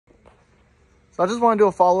So I just want to do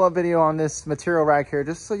a follow-up video on this material rack here,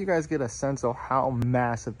 just so you guys get a sense of how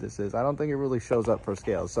massive this is. I don't think it really shows up for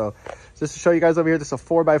scale. So just to show you guys over here, this is a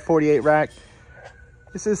 4x48 rack.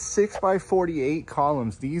 This is 6x48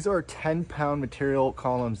 columns. These are 10-pound material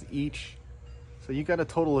columns each. So you got a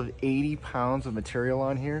total of 80 pounds of material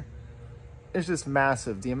on here. It's just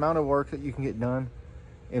massive. The amount of work that you can get done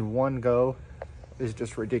in one go is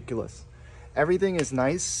just ridiculous. Everything is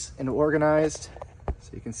nice and organized, so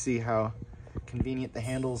you can see how convenient the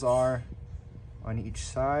handles are on each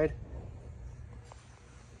side.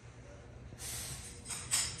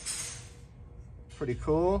 Pretty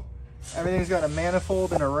cool. Everything's got a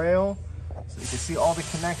manifold and a rail, so you can see all the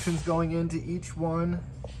connections going into each one,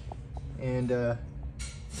 and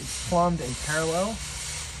it's plumbed and parallel,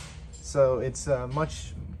 so it's a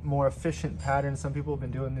much more efficient pattern. Some people have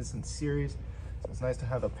been doing this in series, so it's nice to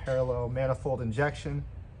have a parallel manifold injection.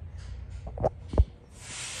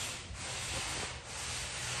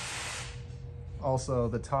 Also,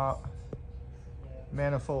 the top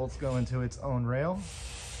manifolds go into its own rail,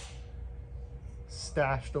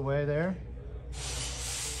 stashed away there.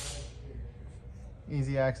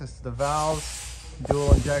 Easy access to the valves,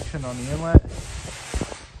 dual injection on the inlet.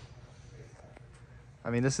 I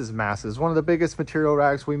mean, this is massive. It's one of the biggest material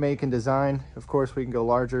racks we make and design. Of course, we can go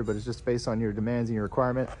larger, but it's just based on your demands and your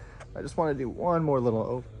requirement. I just want to do one more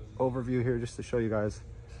little overview here just to show you guys.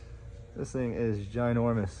 This thing is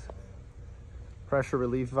ginormous. Pressure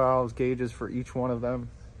relief valves, gauges for each one of them.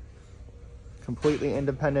 Completely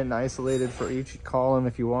independent and isolated for each column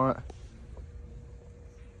if you want.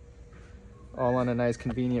 All on a nice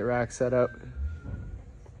convenient rack setup.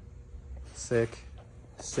 Sick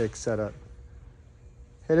setup.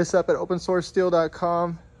 Hit us up at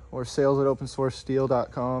opensourcesteel.com or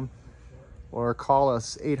sales@opensourcesteel.com, or call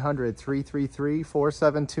us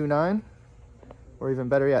 800-333-4729, or even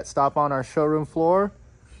better yet, stop on our showroom floor.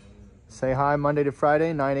 Say hi Monday to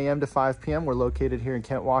Friday, 9 a.m. to 5 p.m. We're located here in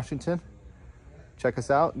Kent, Washington. Check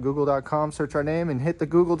us out, google.com, search our name, and hit the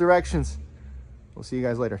Google directions. We'll see you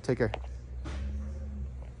guys later. Take care.